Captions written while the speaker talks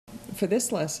for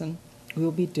this lesson, we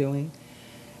will be doing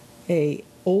a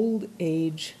old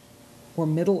age or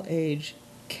middle age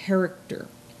character.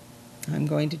 I'm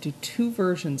going to do two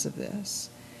versions of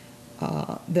this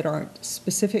that aren't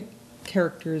specific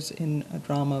characters in a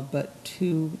drama, but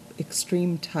two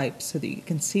extreme types, so that you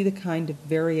can see the kind of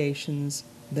variations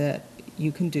that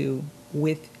you can do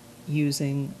with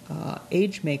using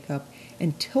age makeup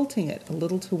and tilting it a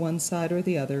little to one side or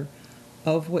the other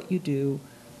of what you do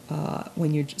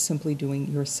when you're simply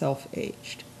doing yourself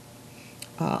aged.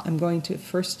 I'm going to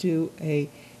first do a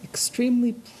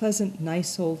extremely pleasant,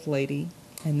 nice old lady,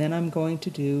 and then I'm going to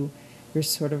do your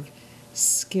sort of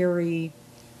scary,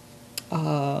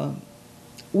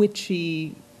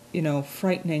 witchy,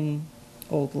 frightening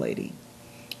old lady.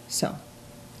 So,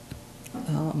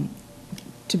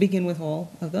 to begin with all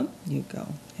of them, you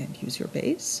go and use your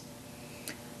base.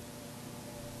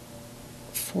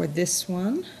 For this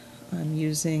one, I'm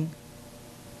using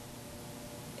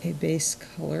a base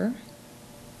color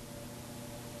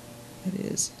that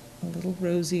is a little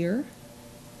rosier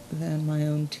than my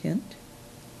own tint.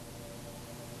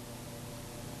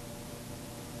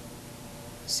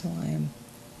 So I am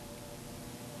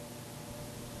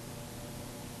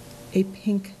a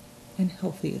pink and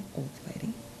healthy old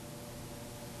lady.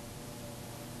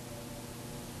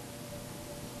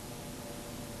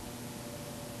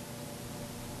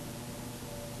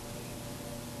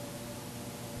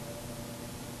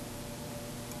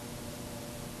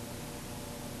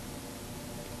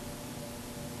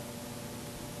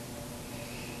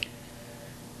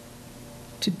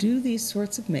 To do these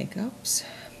sorts of makeups,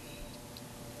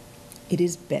 it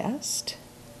is best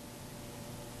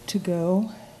to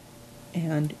go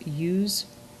and use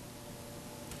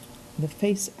the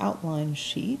face outline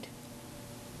sheet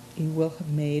you will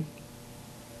have made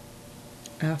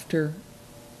after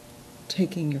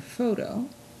taking your photo,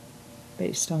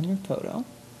 based on your photo,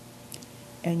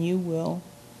 and you will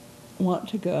want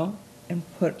to go and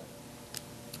put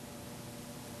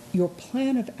your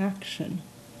plan of action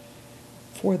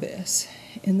for this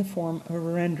in the form of a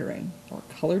rendering or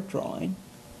colored drawing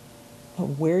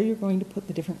of where you're going to put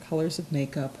the different colors of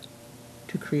makeup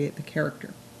to create the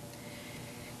character.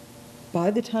 By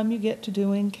the time you get to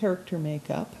doing character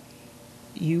makeup,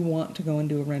 you want to go and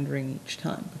do a rendering each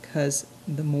time, because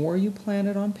the more you plan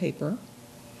it on paper,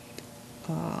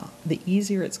 the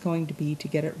easier it's going to be to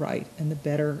get it right, and the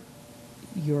better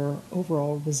your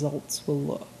overall results will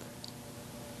look.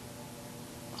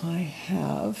 I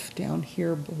have down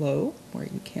here below, where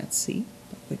you can't see,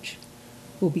 but which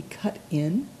will be cut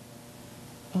in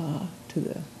to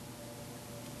the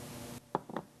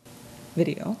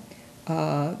video,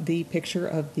 the picture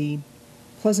of the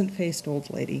pleasant-faced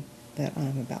old lady that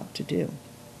I'm about to do.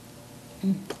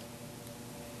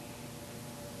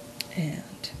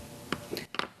 And,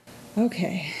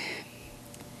 okay,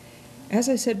 as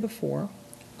I said before,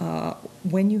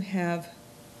 when you have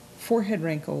forehead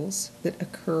wrinkles that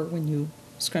occur when you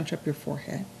scrunch up your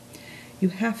forehead, you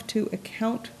have to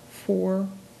account for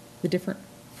the different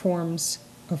forms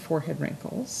of forehead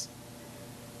wrinkles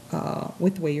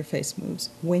with the way your face moves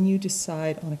when you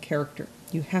decide on a character.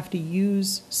 You have to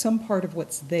use some part of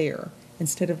what's there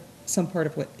instead of some part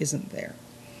of what isn't there.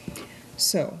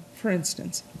 So, for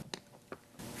instance,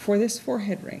 for this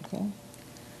forehead wrinkle,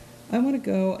 I want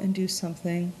to go and do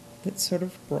something that's sort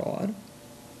of broad.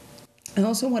 I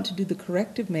also want to do the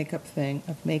corrective makeup thing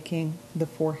of making the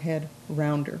forehead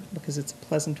rounder because it's a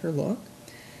pleasanter look.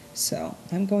 So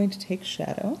I'm going to take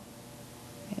shadow,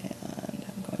 and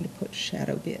I'm going to put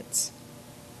shadow bits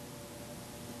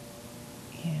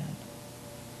and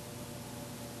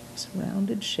this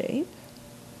rounded shape.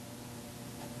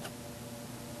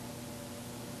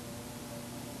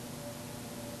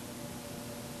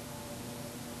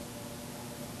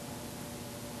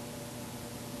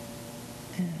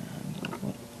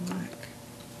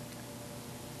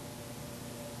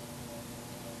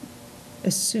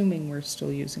 Assuming we're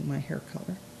still using my hair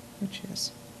color, which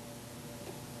is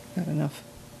got enough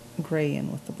gray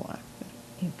in with the black that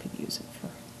you could use it for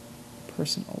a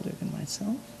person older than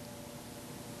myself.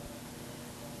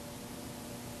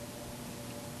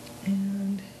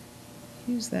 And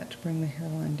use that to bring the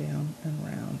hairline down and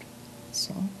round,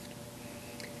 soft.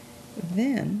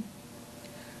 Then,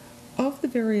 of the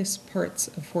various parts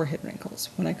of forehead wrinkles,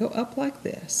 when I go up like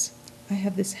this, I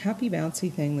have this happy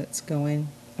bouncy thing that's going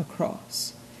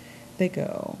across. They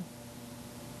go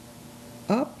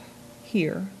up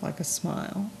here like a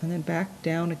smile and then back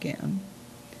down again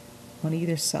on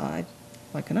either side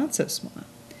like a not so smile.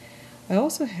 I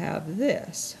also have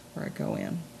this where I go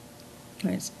in,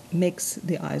 and it makes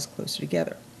the eyes closer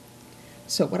together.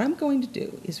 So what I'm going to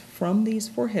do is, from these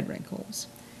forehead wrinkles,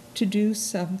 to do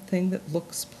something that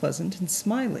looks pleasant and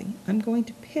smiley, I'm going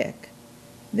to pick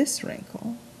this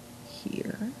wrinkle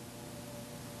here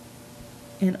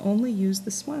and only use the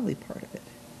smiley part of it.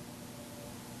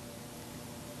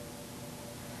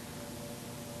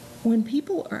 When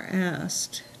people are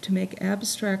asked to make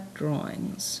abstract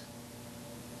drawings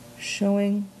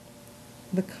showing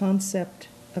the concept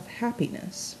of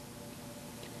happiness,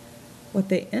 what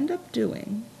they end up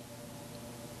doing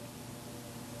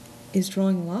is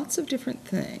drawing lots of different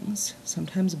things,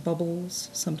 sometimes bubbles,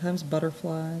 sometimes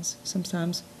butterflies,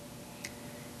 sometimes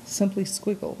simply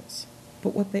squiggles.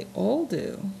 But what they all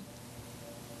do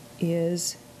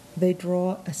is they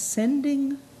draw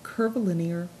ascending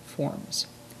curvilinear forms.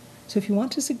 So if you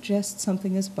want to suggest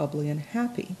something as bubbly and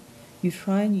happy, you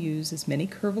try and use as many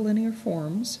curvilinear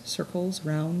forms, circles,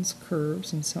 rounds,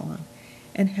 curves, and so on,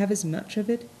 and have as much of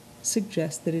it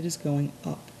suggest that it is going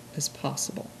up as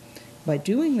possible. By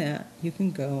doing that, you can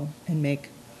go and make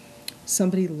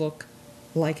somebody look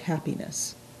like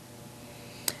happiness.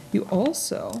 You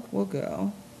also will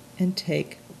go and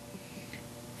take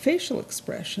facial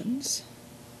expressions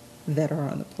that are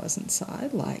on the pleasant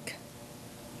side, like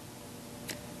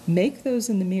make those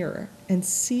in the mirror and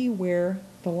see where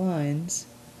the lines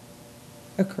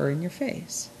occur in your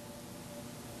face.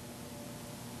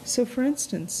 So for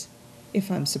instance, if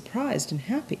I'm surprised and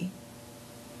happy,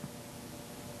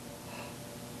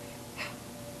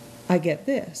 I get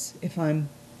this. If I'm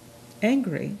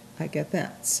angry, I get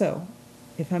that. So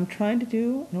if I'm trying to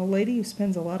do an old lady who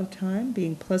spends a lot of time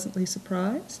being pleasantly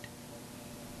surprised,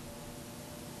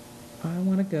 I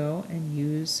want to go and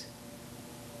use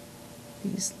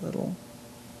these little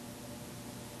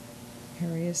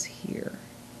areas here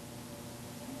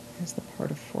as the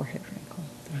part of forehead wrinkle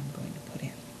that I'm going to put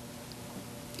in.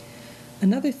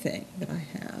 Another thing that I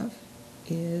have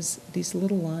is these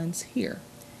little lines here.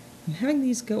 I'm having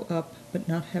these go up, but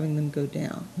not having them go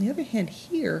down. On the other hand,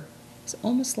 here is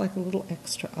almost like a little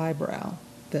extra eyebrow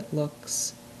that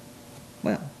looks,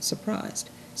 well, surprised.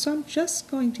 So I'm just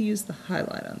going to use the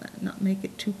highlight on that, not make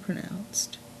it too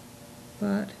pronounced,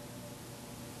 but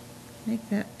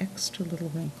make that extra little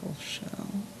wrinkle show.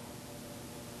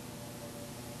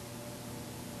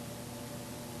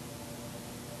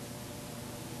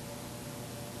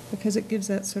 Because it gives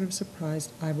that sort of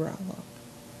surprised eyebrow look.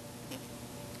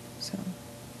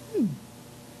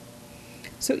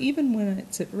 So even when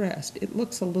it's at rest, it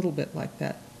looks a little bit like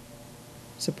that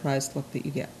surprised look that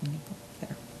you get when you go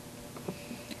there.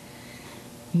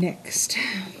 Next,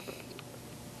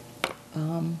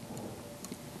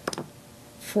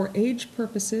 for age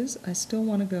purposes, I still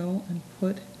want to go and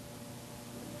put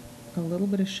a little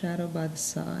bit of shadow by the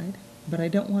side, but I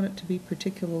don't want it to be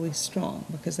particularly strong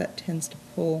because that tends to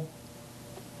pull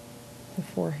the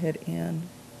forehead in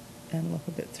and look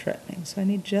a bit threatening. So I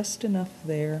need just enough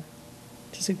there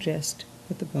to suggest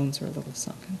that the bones are a little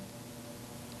sunken.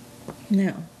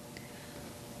 Now,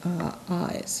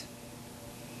 eyes.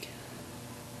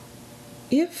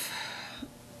 If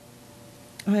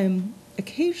I'm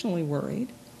occasionally worried,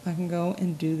 I can go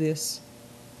and do this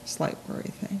slight worry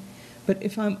thing. But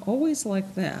if I'm always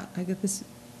like that, I get this,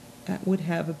 that would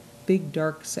have a big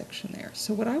dark section there.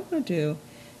 So what I want to do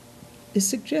is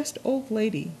suggest old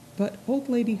lady, but old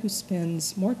lady who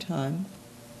spends more time,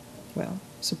 well,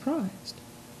 surprised.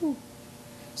 Ooh.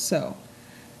 So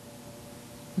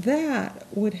that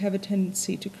would have a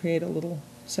tendency to create a little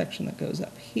section that goes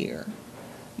up here.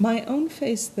 My own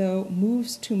face, though,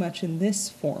 moves too much in this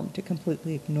form to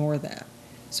completely ignore that.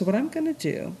 So what I'm going to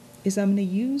do is I'm going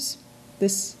to use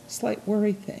this slight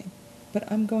worry thing, but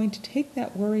I'm going to take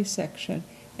that worry section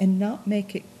and not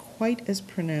make it quite as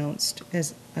pronounced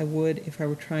as I would if I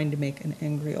were trying to make an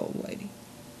angry old lady.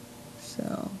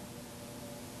 So,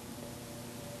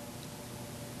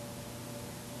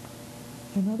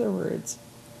 in other words,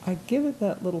 I give it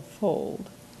that little fold.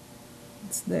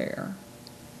 It's there.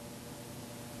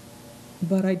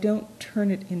 But I don't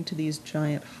turn it into these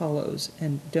giant hollows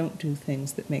and don't do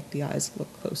things that make the eyes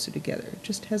look closer together. It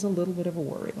just has a little bit of a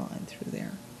worry line through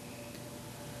there.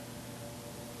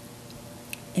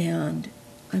 And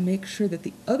I make sure that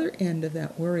the other end of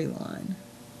that worry line,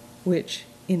 which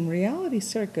in reality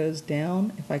sort of goes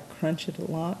down if I crunch it a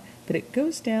lot, but it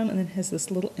goes down and then has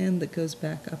this little end that goes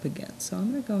back up again. So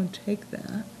I'm going to go and take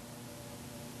that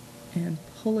and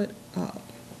pull it up.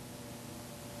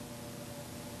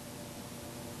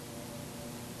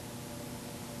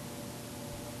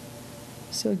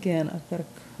 So again, I've got a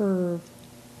curve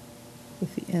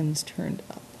with the ends turned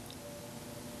up.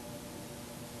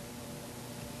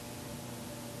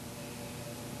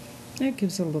 That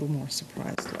gives it a little more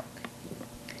surprised look.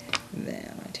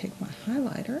 take my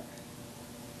highlighter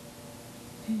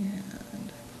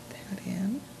and put that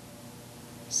in.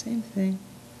 Same thing.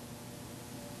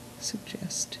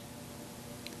 Suggest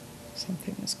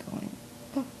something is going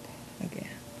up again.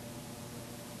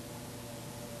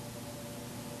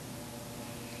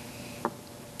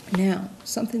 Now,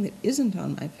 something that isn't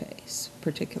on my face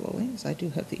particularly, as I do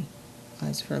have the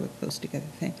eyes fairly close together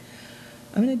thing,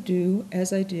 I'm going to do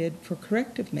as I did for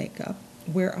corrective makeup,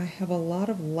 where I have a lot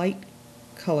of light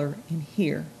color in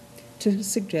here to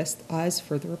suggest the eyes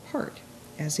further apart,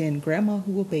 as in Grandma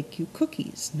who will bake you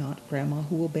cookies, not Grandma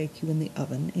who will bake you in the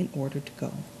oven in order to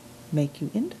go make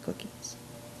you into cookies.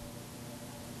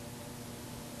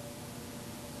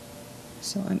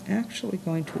 So I'm actually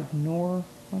going to ignore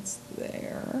what's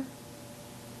there,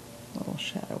 little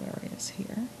shadow areas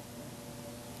here,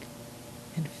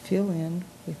 and fill in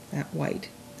with that white,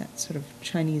 that sort of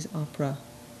Chinese opera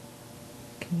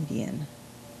comedian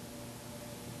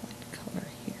white color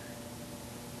here.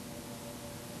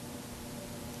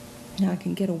 Now I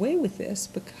can get away with this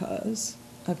because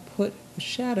I've put a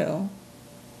shadow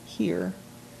here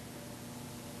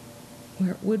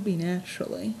where it would be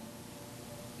naturally,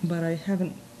 but I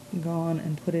haven't gone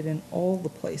and put it in all the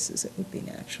places it would be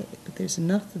naturally. But there's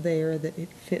enough there that it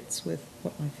fits with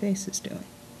what my face is doing.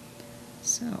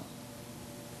 So,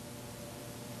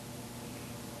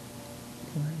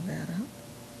 line that up.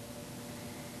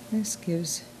 This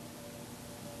gives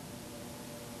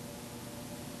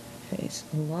face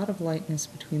a lot of lightness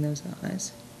between those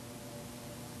eyes.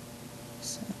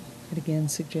 So, it again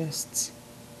suggests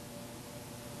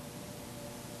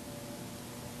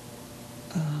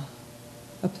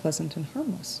a pleasant and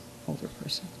harmless older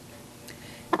person.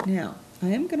 Now, I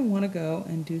am going to want to go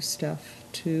and do stuff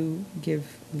to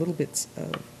give little bits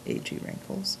of agey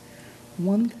wrinkles.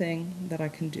 One thing that I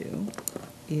can do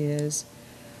is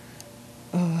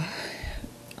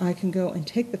I can go and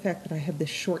take the fact that I have this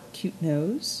short, cute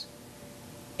nose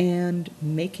and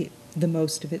make it the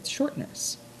most of its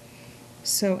shortness.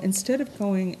 So instead of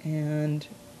going and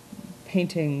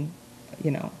painting,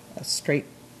 a straight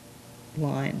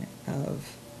line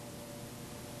of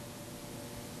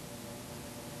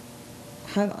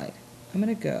highlight, I'm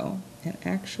going to go and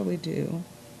actually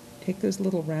take those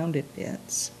little rounded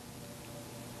bits,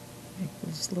 make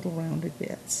those little rounded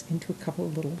bits into a couple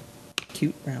of little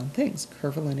cute round things,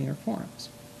 curvilinear forms.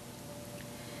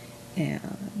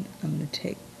 And I'm going to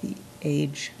take the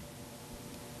edge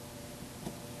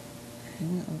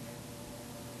of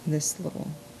this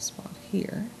little spot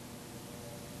here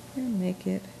and make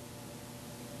it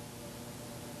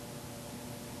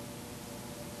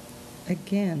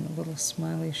again a little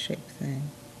smiley shape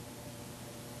thing,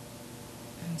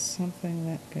 and something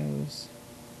that goes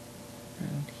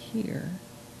around here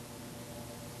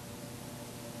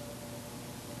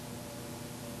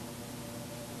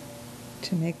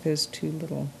to make those two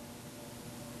little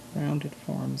rounded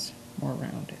forms more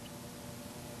rounded.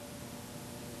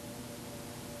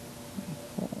 And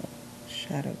pull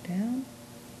shadow down.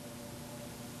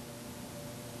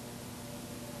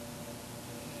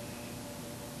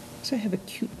 So I have a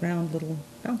cute round little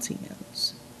bouncy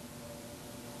nose.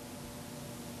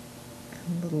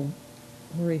 And the little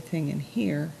worry thing in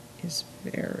here is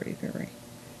very, very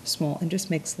small and just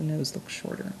makes the nose look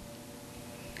shorter.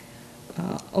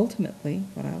 Ultimately,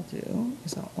 what I'll do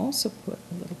is I'll also put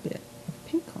a little bit of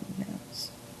pink on the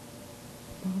nose,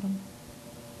 bottom,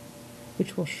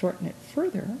 which will shorten it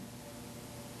further.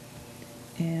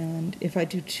 And if I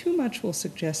do too much, will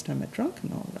suggest I'm a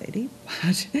drunken old lady,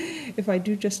 but if I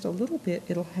do just a little bit,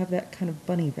 it'll have that kind of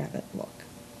bunny rabbit look.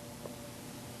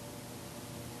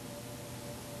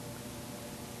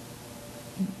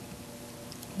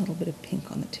 A little bit of pink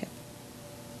on the tip.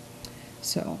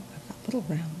 So I've got little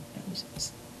round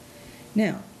noses.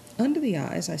 Now, under the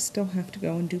eyes, I still have to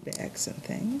go and do bags and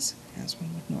things, as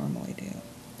one would normally do.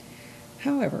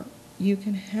 However, you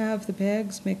can have the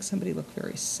bags make somebody look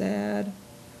very sad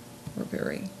or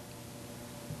very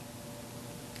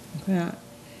that.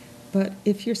 But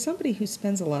if you're somebody who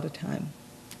spends a lot of time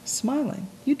smiling,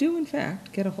 you do in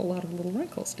fact get a whole lot of little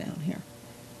wrinkles down here.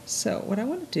 So what I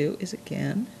want to do is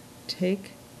again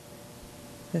take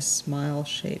this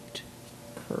smile-shaped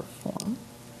curve form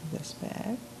of this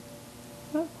bag.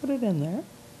 I'll put it in there.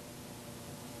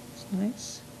 It's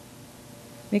nice.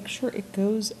 Make sure it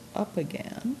goes up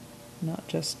again, not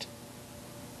just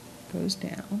goes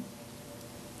down.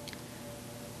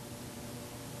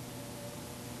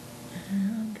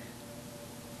 And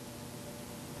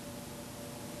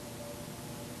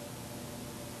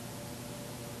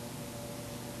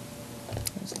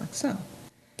goes like so.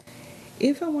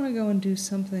 If I want to go and do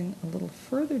something a little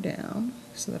further down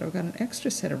so that I've got an extra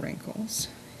set of wrinkles,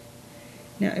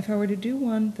 now if I were to do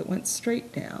one that went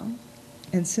straight down,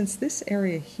 and since this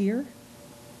area here,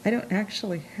 I don't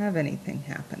actually have anything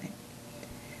happening.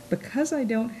 Because I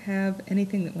don't have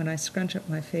anything that when I scrunch up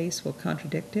my face will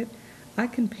contradict it, I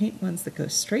can paint ones that go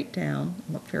straight down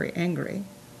and look very angry,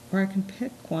 or I can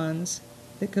pick ones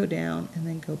that go down and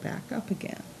then go back up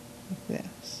again, like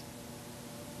this.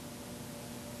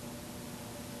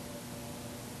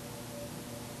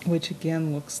 Which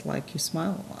again looks like you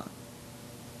smile a lot.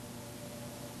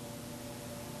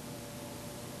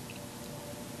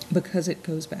 Because it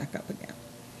goes back up again.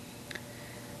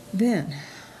 Then,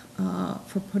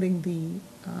 for putting the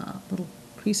little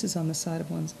creases on the side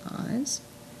of one's eyes,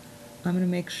 I'm going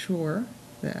to make sure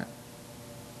that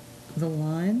the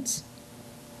lines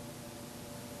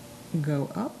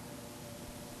go up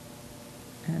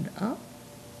and up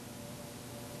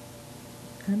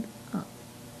and up.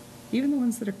 Even the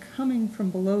ones that are coming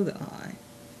from below the eye,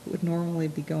 that would normally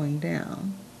be going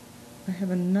down, I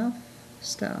have enough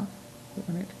stuff that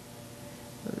when it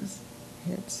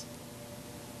hits,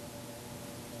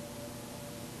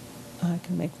 I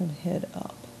can make them head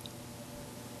up.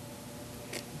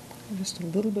 Just a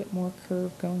little bit more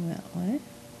curve going that way.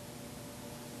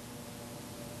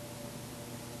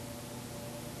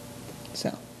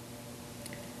 So,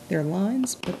 they're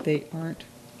lines, but they aren't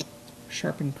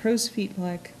sharpened crow's feet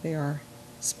like, they are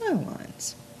smile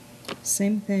lines.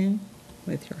 Same thing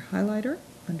with your highlighter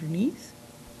underneath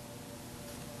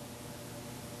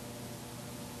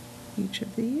each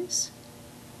of these.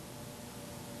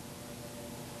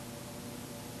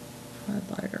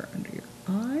 Highlighter under your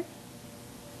eye.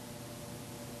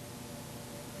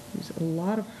 Use a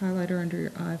lot of highlighter under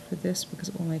your eye for this because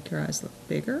it will make your eyes look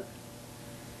bigger.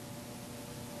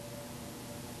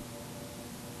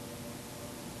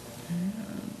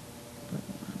 And put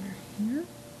one under here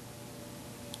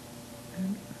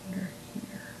and under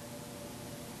here.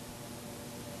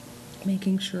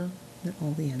 Making sure that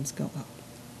all the ends go up.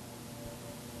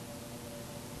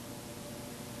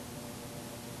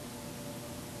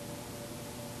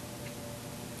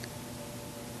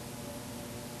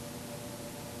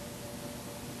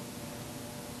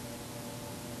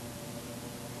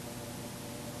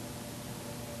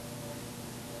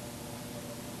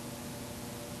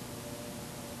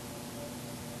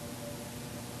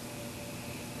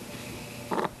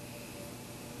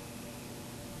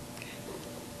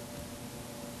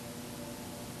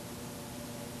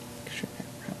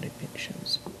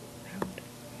 Shows round.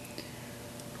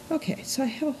 Okay, so I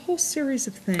have a whole series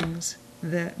of things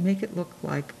that make it look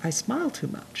like I smile too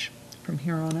much from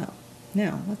here on out.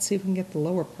 Now, let's see if we can get the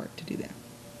lower part to do that.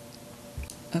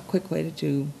 A quick way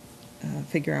to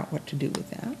figure out what to do with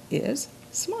that is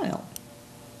smile.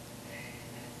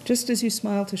 Just as you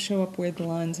smile to show up where the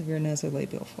lines of your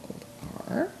nasolabial fold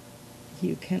are,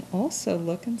 you can also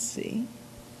look and see,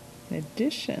 in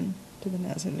addition to the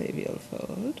nasolabial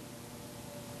fold,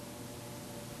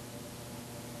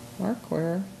 mark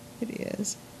where it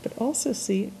is, but also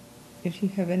see if you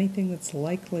have anything that's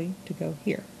likely to go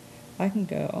here. I can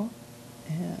go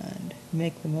and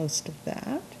make the most of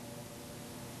that.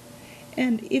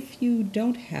 And if you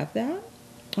don't have that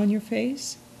on your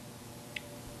face,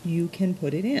 you can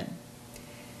put it in.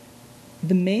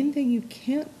 The main thing you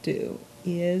can't do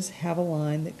is have a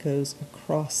line that goes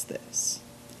across this.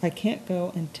 I can't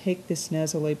go and take this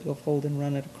nasolabial fold and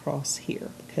run it across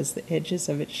here because the edges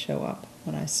of it show up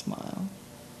when I smile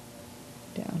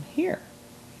down here.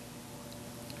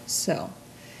 So,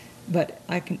 but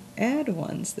I can add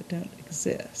ones that don't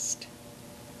exist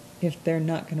if they're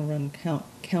not going to run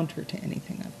counter to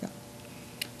anything I've got.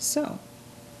 So,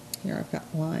 here I've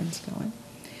got lines going.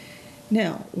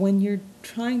 Now, when you're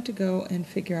trying to go and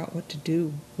figure out what to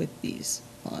do with these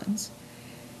lines,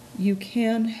 you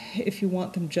can, if you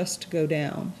want them just to go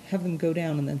down, have them go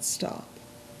down and then stop.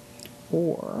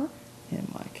 Or, in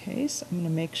my case, I'm going to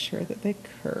make sure that they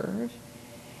curve.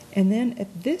 And then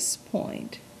at this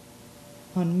point,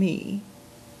 on me,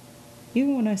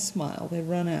 even when I smile, they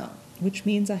run out, which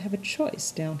means I have a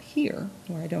choice down here,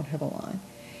 where I don't have a line,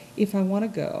 if I want to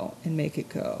go and make it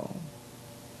go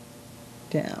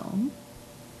down,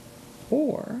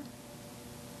 or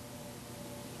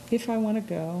if I want to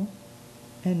go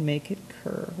and make it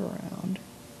curve around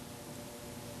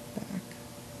back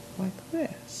like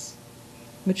this,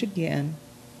 which again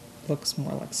looks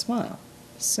more like smile.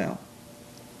 So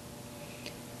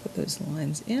put those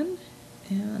lines in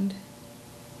and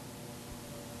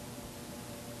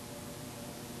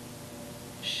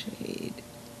shade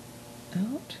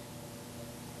out.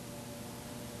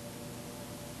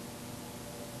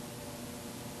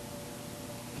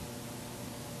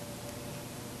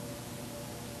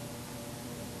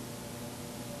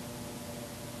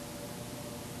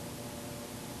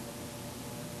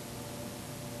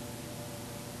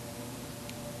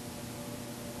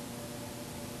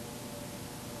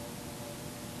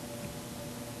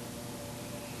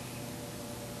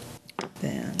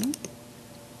 then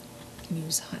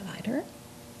use highlighter.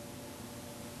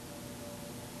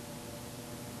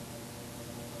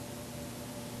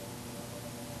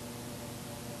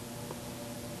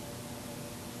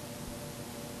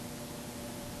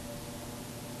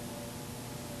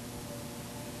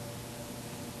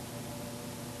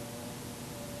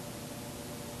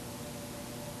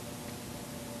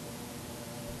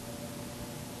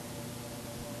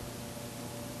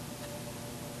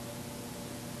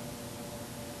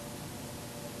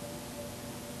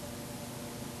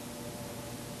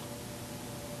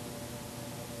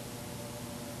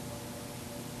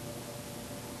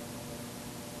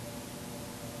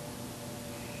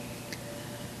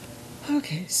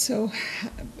 Okay, so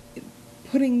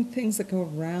putting things that go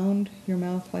around your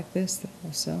mouth like this that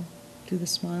also do the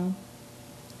smile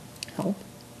help.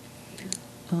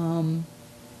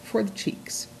 For the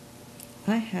cheeks,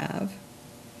 I have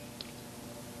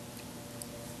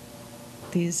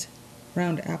these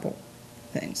round apple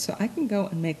things, so I can go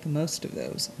and make the most of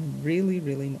those and really,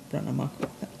 really run amok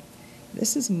with them.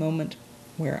 This is a moment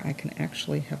where I can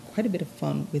actually have quite a bit of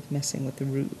fun with messing with the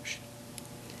rouge,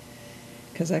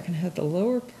 because I can have the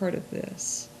lower part of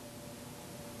this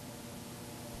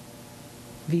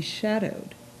be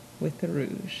shadowed with the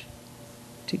rouge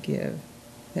to give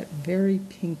that very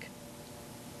pink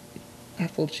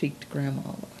apple-cheeked grandma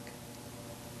look.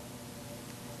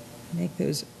 Make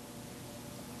those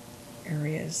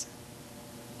areas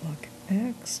look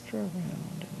extra round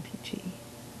and peachy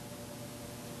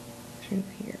through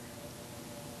here.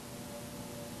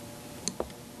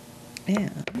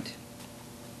 And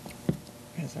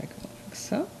as I go like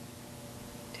so,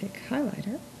 take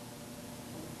highlighter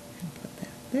and put that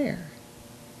there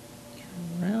in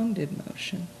a rounded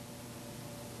motion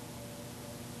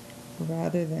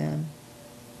rather than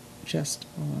just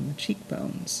on the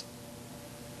cheekbones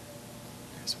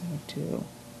as we would do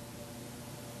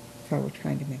if I were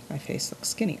trying to make my face look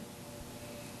skinnier.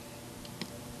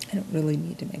 I don't really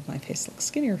need to make my face look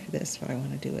skinnier for this. What I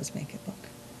want to do is make it look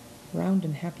round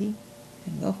and happy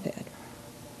and well fed.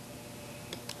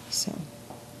 So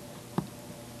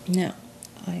now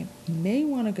I may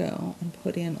want to go and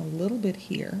put in a little bit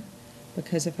here,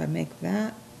 because if I make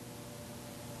that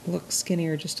look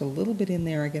skinnier just a little bit in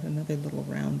there, I get another little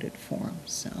rounded form.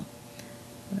 So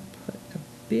I'm going to put a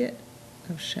bit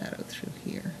of shadow through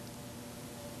here,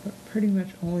 but pretty much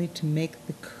only to make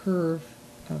the curve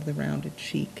of the rounded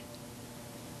cheek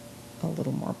a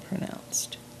little more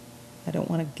pronounced. I don't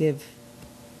want to give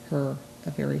her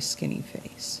a very skinny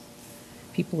face.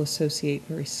 People associate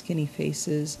very skinny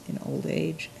faces in old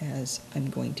age as I'm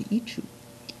going to eat you.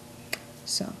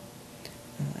 So,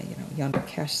 yonder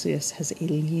Cassius has a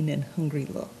lean and hungry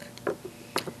look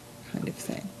kind of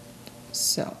thing.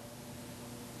 So,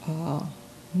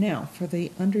 now for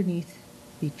the underneath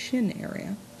the chin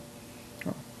area,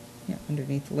 or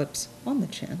underneath the lips on the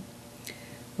chin,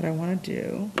 what I want to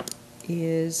do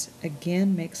is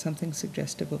again make something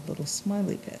suggestive of little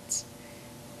smiley bits.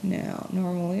 Now,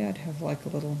 normally I'd have like a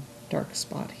little dark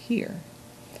spot here.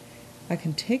 I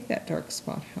can take that dark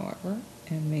spot, however,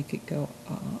 and make it go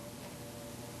up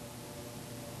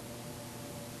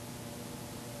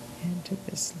into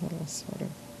this little sort of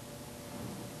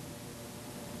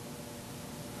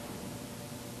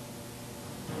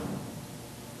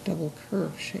double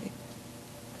curve shape.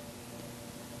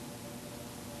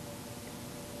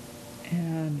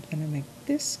 And I'm going to make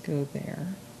this go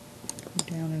there, go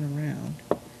down and around,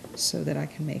 so that I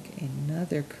can make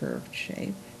another curved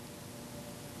shape,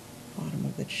 bottom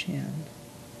of the chin,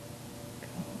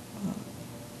 go up.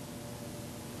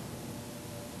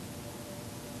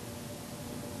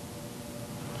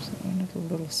 So another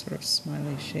little sort of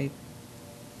smiley shape,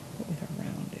 but with a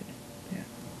rounded bit.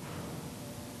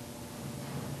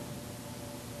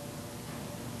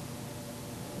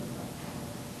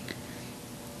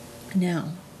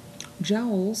 Now,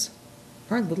 jowls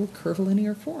are little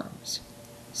curvilinear forms,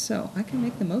 so I can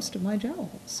make the most of my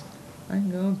jowls. I can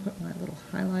go and put my little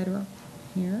highlighter up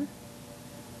here.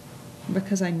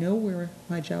 Because I know where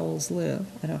my jowls live,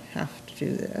 I don't have to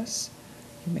do this.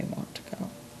 You may want to go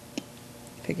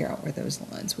figure out where those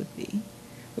lines would be.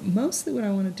 But mostly what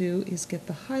I want to do is get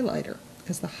the highlighter,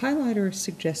 because the highlighter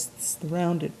suggests the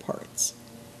rounded parts.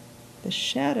 The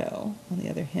shadow, on the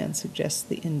other hand, suggests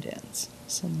the indents.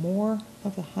 So more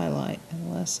of the highlight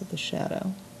and less of the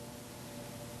shadow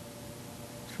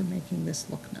for making this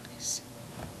look nice.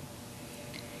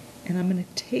 And I'm going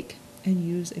to take and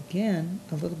use again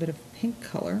a little bit of pink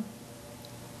color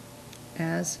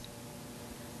as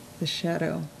the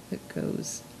shadow that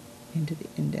goes into the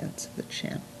indents of the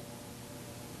chin.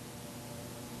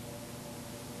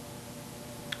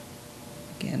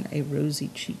 Again, a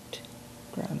rosy-cheeked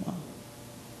grandma.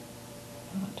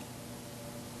 Not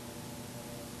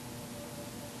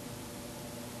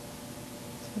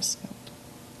so skeletal.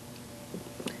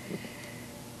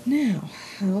 Now,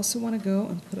 I also want to go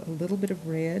and put a little bit of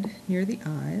red near the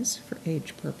eyes for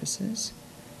age purposes,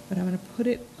 but I'm going to put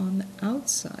it on the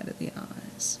outside of the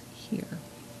eyes here,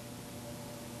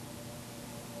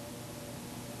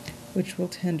 which will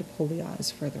tend to pull the eyes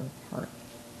further apart.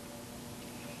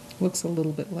 Looks a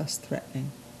little bit less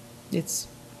threatening. It's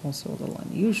also a little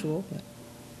unusual, but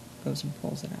goes and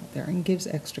pulls it out there and gives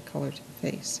extra color to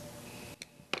the face.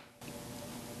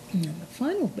 And then the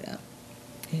final bit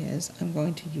is I'm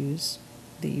going to use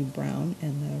the brown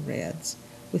and the reds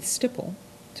with stipple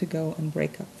to go and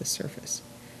break up the surface.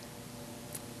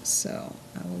 So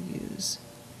I will use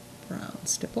brown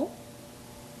stipple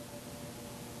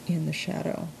in the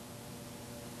shadow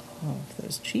of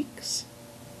those cheeks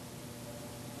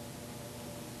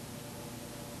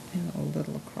and a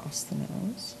little across the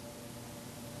nose.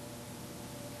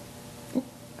 Oh,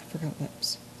 I forgot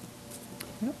lips.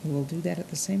 Well, we'll do that at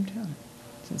the same time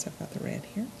since I've got the red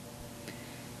here.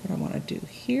 What I want to do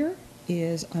here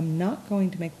is I'm not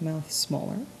going to make the mouth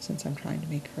smaller since I'm trying to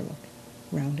make her look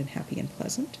round and happy and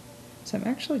pleasant. So I'm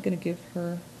actually going to give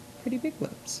her pretty big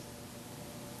lips.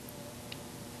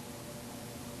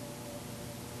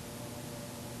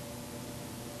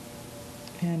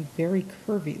 And very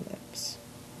curvy lips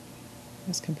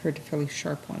as compared to fairly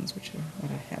sharp ones, which are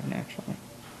what I have naturally.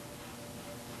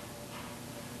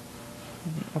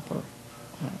 And the upper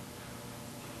lip.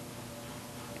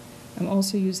 I'm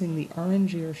also using the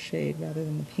orangier shade rather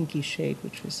than the pinky shade,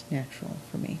 which was natural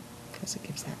for me because it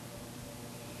gives that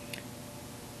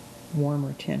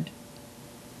warmer tint.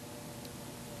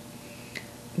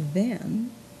 Then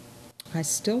I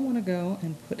still want to go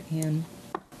and put in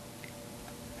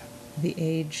the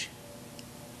age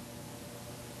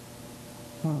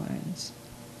lines.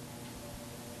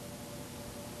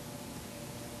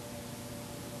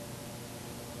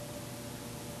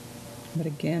 But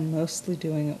again, mostly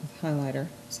doing it with highlighter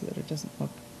so that it doesn't look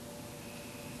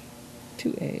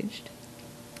too aged.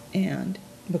 And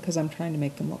because I'm trying to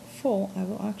make them look full, I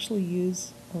will actually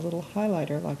use a little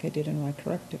highlighter like I did in my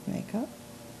corrective makeup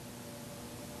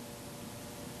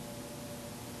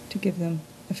to give them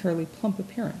a fairly plump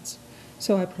appearance.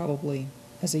 So I probably,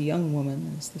 as a young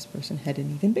woman, as this person, had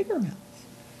an even bigger mouth,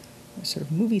 or sort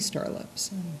of movie star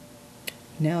lips. And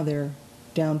now they're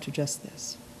down to just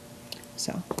this.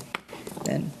 So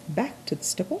then back to the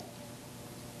stipple.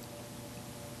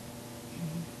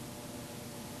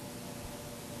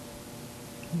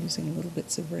 Using little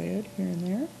bits of red here and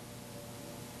there.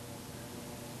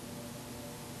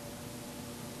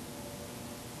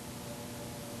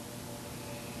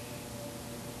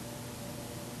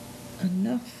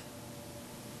 Enough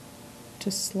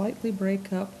to slightly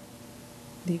break up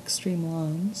the extreme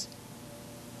lines.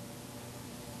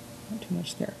 Not too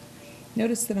much there.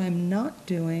 Notice that I'm not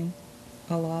doing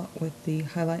a lot with the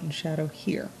highlight and shadow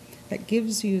here. That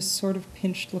gives you a sort of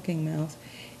pinched looking mouth.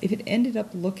 If it ended up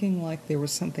looking like there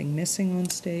was something missing on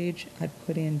stage, I'd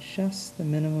put in just the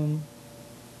minimum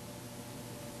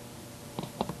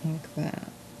like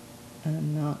that,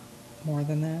 and not more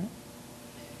than that.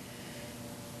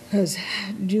 Because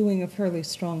doing a fairly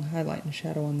strong highlight and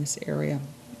shadow on this area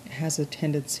has a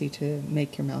tendency to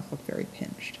make your mouth look very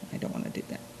pinched. I don't want to do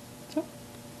that. So,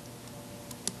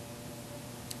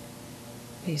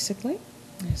 basically,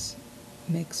 this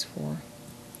makes for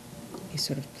a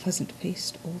sort of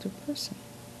pleasant-faced older person.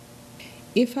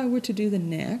 If I were to do the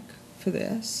neck for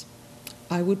this,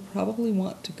 I would probably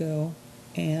want to go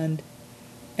and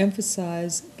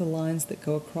emphasize the lines that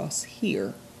go across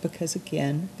here because,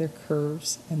 again, they're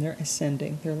curves and they're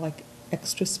ascending. They're like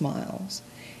extra smiles,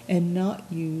 and not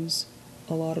use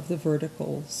a lot of the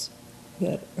verticals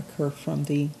that occur from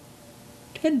the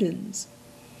tendons.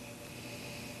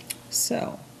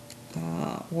 So,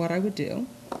 what I would do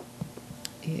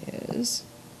is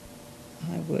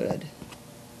I would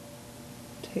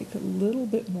take a little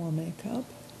bit more makeup,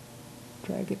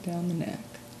 drag it down the neck,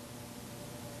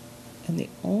 and the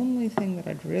only thing that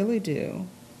I'd really do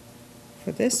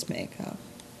for this makeup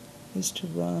is to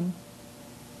run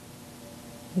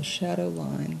the shadow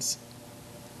lines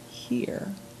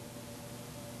here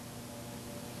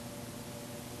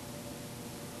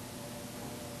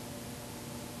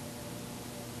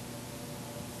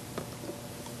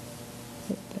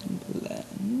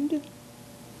blend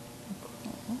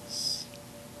across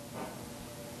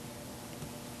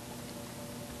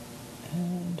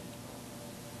and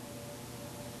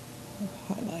have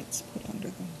highlights put under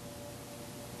them.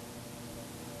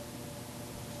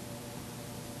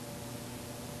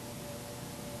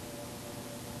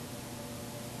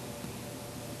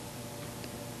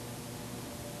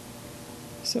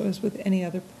 So as with any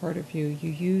other part of you, you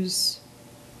use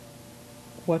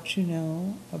what you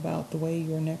know about the way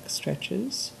your neck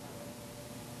stretches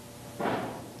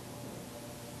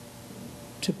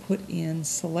to put in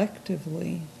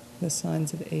selectively the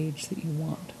signs of age that you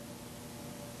want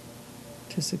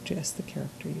to suggest the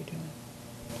character you're doing.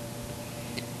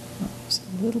 Just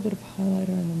a little bit of highlighter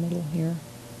in the middle here,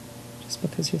 just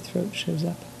because your throat shows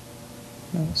up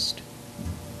most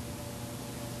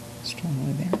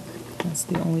strongly there. That's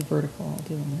the only vertical I'll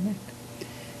do on the neck.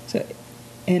 So,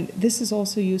 and this is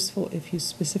also useful if you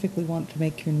specifically want to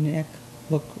make your neck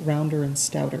look rounder and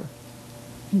stouter.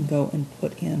 And go and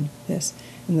put in this.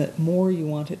 And the more you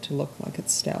want it to look like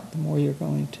it's stout, the more you're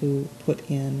going to put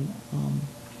in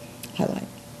highlight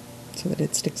so that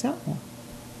it sticks out more.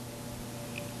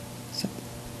 So,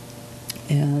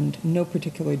 and no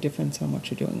particular difference on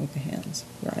what you're doing with the hands.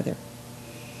 You're either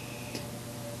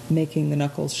making the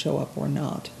knuckles show up or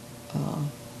not.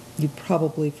 You'd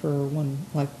probably, for one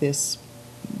like this,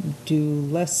 do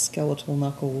less skeletal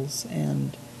knuckles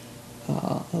and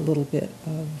a little bit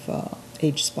of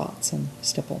age spots and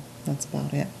stipple. That's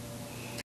about it.